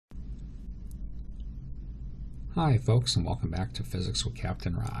Hi folks, and welcome back to Physics with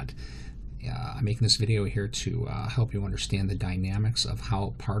Captain Rod. I'm making this video here to help you understand the dynamics of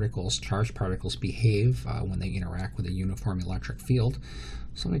how particles, charged particles, behave when they interact with a uniform electric field.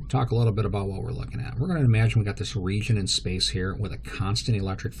 So let me talk a little bit about what we're looking at. We're going to imagine we got this region in space here with a constant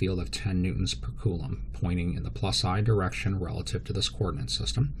electric field of 10 newtons per coulomb pointing in the plus I direction relative to this coordinate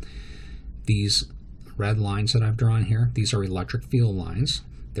system. These red lines that I've drawn here, these are electric field lines.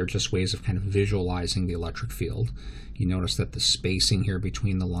 They're just ways of kind of visualizing the electric field. You notice that the spacing here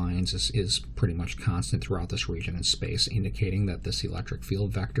between the lines is pretty much constant throughout this region in space, indicating that this electric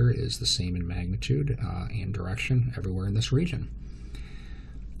field vector is the same in magnitude and direction everywhere in this region.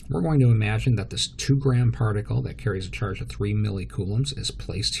 We're going to imagine that this 2-gram particle that carries a charge of 3 millicoulombs is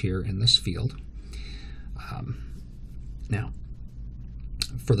placed here in this field. Now,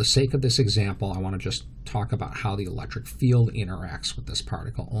 for the sake of this example, I want to just talk about how the electric field interacts with this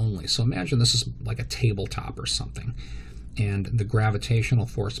particle only. So imagine this is like a tabletop or something, and the gravitational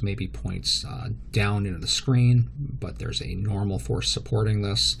force maybe points down into the screen, but there's a normal force supporting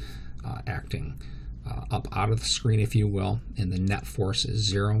this, acting up out of the screen, if you will, and the net force is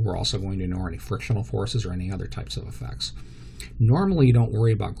 0. We're also going to ignore any frictional forces or any other types of effects. Normally, you don't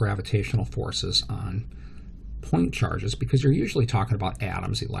worry about gravitational forces on point charges because you're usually talking about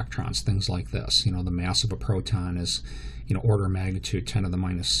atoms, electrons, things like this. You know, the mass of a proton is, order of magnitude 10 to the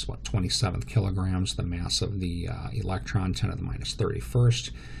minus 27th kilograms. The mass of the electron 10 to the minus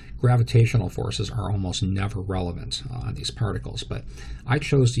 31st. Gravitational forces are almost never relevant on these particles, but I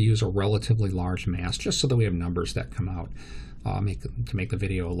chose to use a relatively large mass just so that we have numbers that come out to make the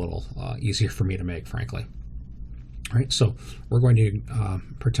video a little easier for me to make, frankly. All right, so we're going to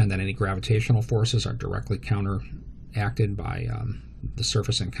pretend that any gravitational forces are directly counteracted by the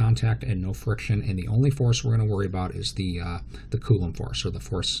surface in contact and no friction, and the only force we're going to worry about is the Coulomb force, or the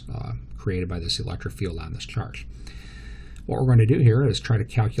force created by this electric field on this charge. What we're going to do here is try to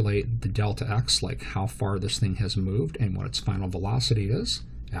calculate the delta x, like how far this thing has moved and what its final velocity is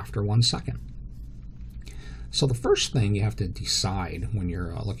after 1 second. So the first thing you have to decide when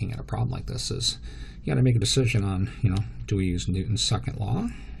you're looking at a problem like this is you got to make a decision on, do we use Newton's second law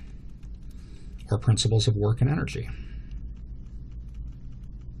or principles of work and energy?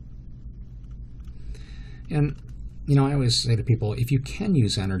 And, I always say to people, if you can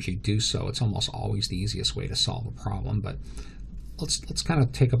use energy, do so. It's almost always the easiest way to solve a problem, but let's kind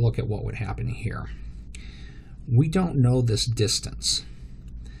of take a look at what would happen here. We don't know this distance.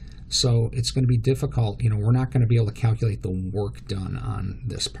 So it's going to be difficult, we're not going to be able to calculate the work done on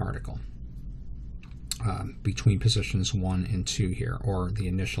this particle between positions 1 and 2 here, or the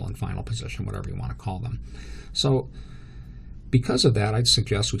initial and final position, whatever you want to call them. So because of that, I'd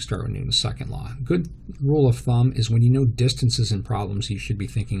suggest we start with Newton's second law. Good rule of thumb is when you know distances in problems, you should be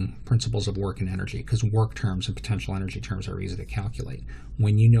thinking principles of work and energy, because work terms and potential energy terms are easy to calculate.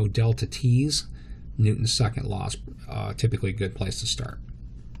 When you know delta T's, Newton's second law is typically a good place to start.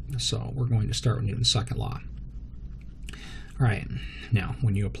 So we're going to start with Newton's second law. All right, now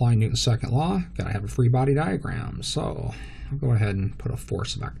when you apply Newton's second law, got to have a free body diagram. So I'll go ahead and put a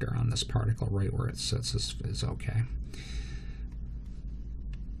force vector on this particle right where it sits is okay.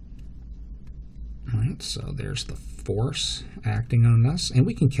 All right, so there's the force acting on this, and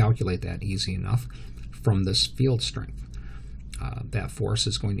we can calculate that easy enough from this field strength. That force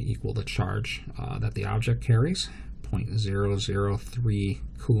is going to equal the charge that the object carries, 0.003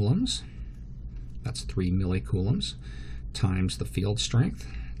 coulombs, that's 3 millicoulombs, times the field strength,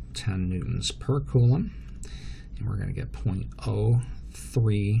 10 newtons per coulomb, and we're going to get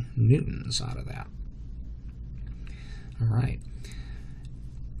 0.03 newtons out of that. All right.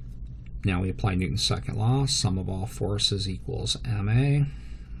 Now we apply Newton's second law. Sum of all forces equals ma.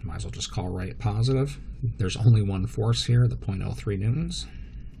 Might as well just call right positive. There's only one force here, the 0.03 newtons,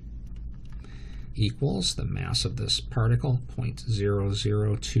 equals the mass of this particle,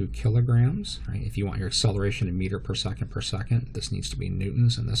 0.002 kilograms. Right? If you want your acceleration in meter per second, this needs to be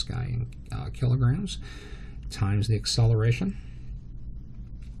newtons, and this guy in kilograms, times the acceleration.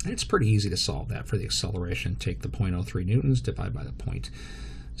 And it's pretty easy to solve that for the acceleration. Take the 0.03 newtons, divide by the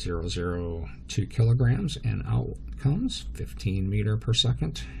 0.002 kilograms, and out comes 15 meter per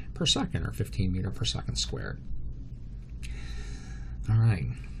second, or 15 meter per second squared. All right.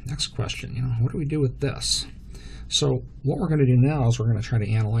 Next question, what do we do with this? So what we're going to do now is we're going to try to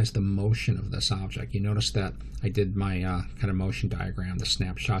analyze the motion of this object. You notice that I did my kind of motion diagram, the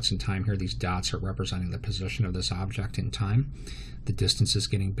snapshots in time here. These dots are representing the position of this object in time. The distance is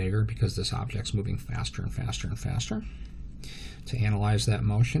getting bigger because this object's moving faster and faster and faster. To analyze that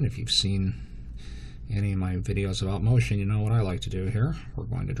motion, if you've seen any of my videos about motion, you know what I like to do here. We're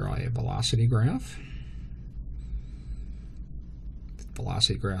going to draw a velocity graph.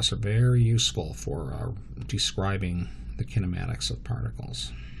 velocity graphs are very useful for describing the kinematics of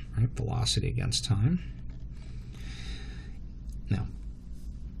particles, right? Velocity against time. Now,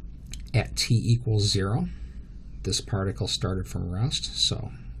 at t equals 0, this particle started from rest,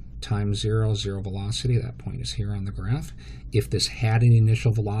 so time 0, 0 velocity, that point is here on the graph. If this had an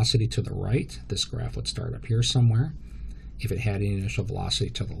initial velocity to the right, this graph would start up here somewhere. If it had an initial velocity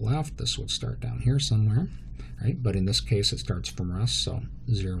to the left, this would start down here somewhere, right? But in this case, it starts from rest, so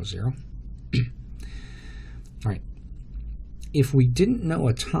 0, 0. All right. If we didn't know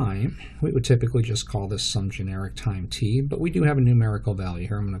a time, we would typically just call this some generic time t, but we do have a numerical value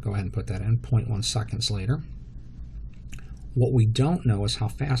here. I'm going to go ahead and put that in, 0.1 seconds later. What we don't know is how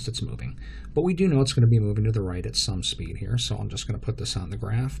fast it's moving, but we do know it's going to be moving to the right at some speed here, so I'm just going to put this on the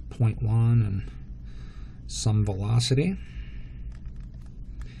graph, 0.1 and some velocity.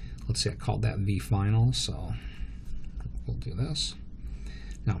 Let's see, I called that v final, so we'll do this.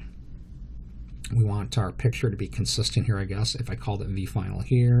 Now, we want our picture to be consistent here, I guess. If I called it v final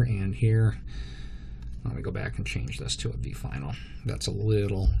here and here, let me go back and change this to a v final. That's a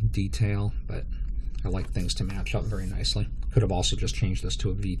little detail, but I like things to match up very nicely. Could have also just changed this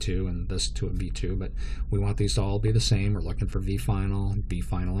to a v2 and this to a v2, but we want these to all be the same. We're looking for v final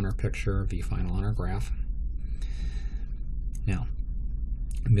in our picture, v final in our graph. Now,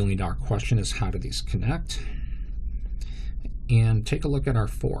 $1 million question is, how do these connect? And take a look at our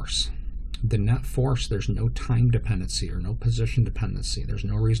force. The net force, there's no time dependency or no position dependency. There's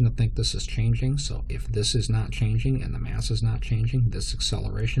no reason to think this is changing. So if this is not changing and the mass is not changing, this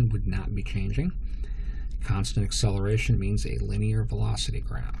acceleration would not be changing. Constant acceleration means a linear velocity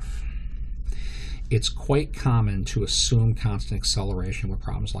graph. It's quite common to assume constant acceleration with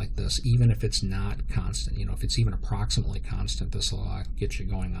problems like this, even if it's not constant. You know, if it's even approximately constant, this will get you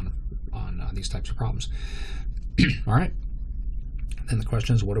going on these types of problems. All right. And the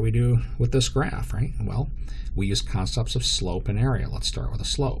question is, what do we do with this graph, right? Well, we use concepts of slope and area. Let's start with a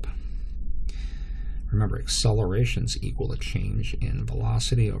slope. Remember, accelerations equal a change in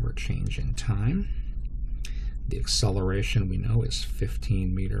velocity over change in time. The acceleration we know is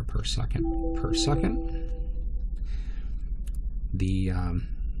 15 meters per second per second. The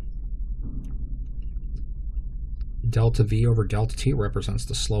delta v over delta t represents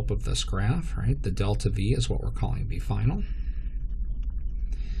the slope of this graph, right? The delta v is what we're calling v final.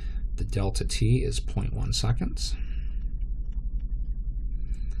 The delta t is 0.1 seconds.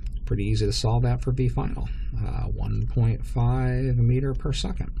 Pretty easy to solve that for v final. 1.5 meters per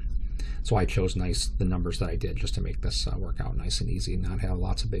second. So I chose the numbers that I did just to make this work out nice and easy and not have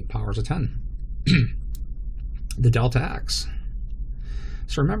lots of big powers of 10. The delta x.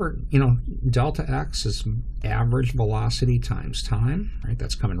 So remember, you know, delta x is average velocity times time, right?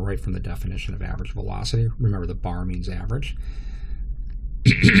 That's coming right from the definition of average velocity. Remember, the bar means average.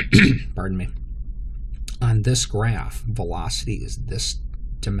 Pardon me. On this graph, velocity is this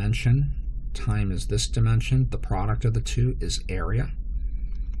dimension, time is this dimension, the product of the two is area.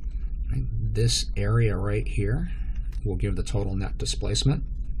 Right? This area right here will give the total net displacement,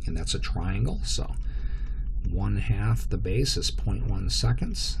 and that's a triangle, so 1/2 the base is 0.1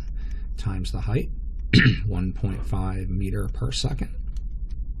 seconds times the height, 1.5 meters per second.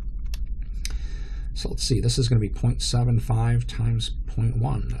 So let's see, this is going to be 0.75 times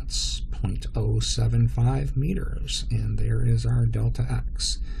 0.1. That's 0.075 meters, and there is our delta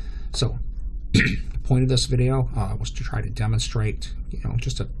x. So the point of this video was to try to demonstrate,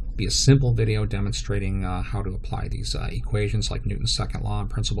 just to be a simple video demonstrating how to apply these equations like Newton's second law and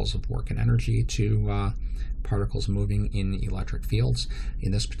principles of work and energy to particles moving in electric fields.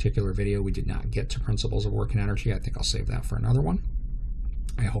 In this particular video, we did not get to principles of work and energy. I think I'll save that for another one.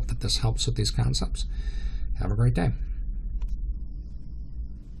 I hope that this helps with these concepts. Have a great day.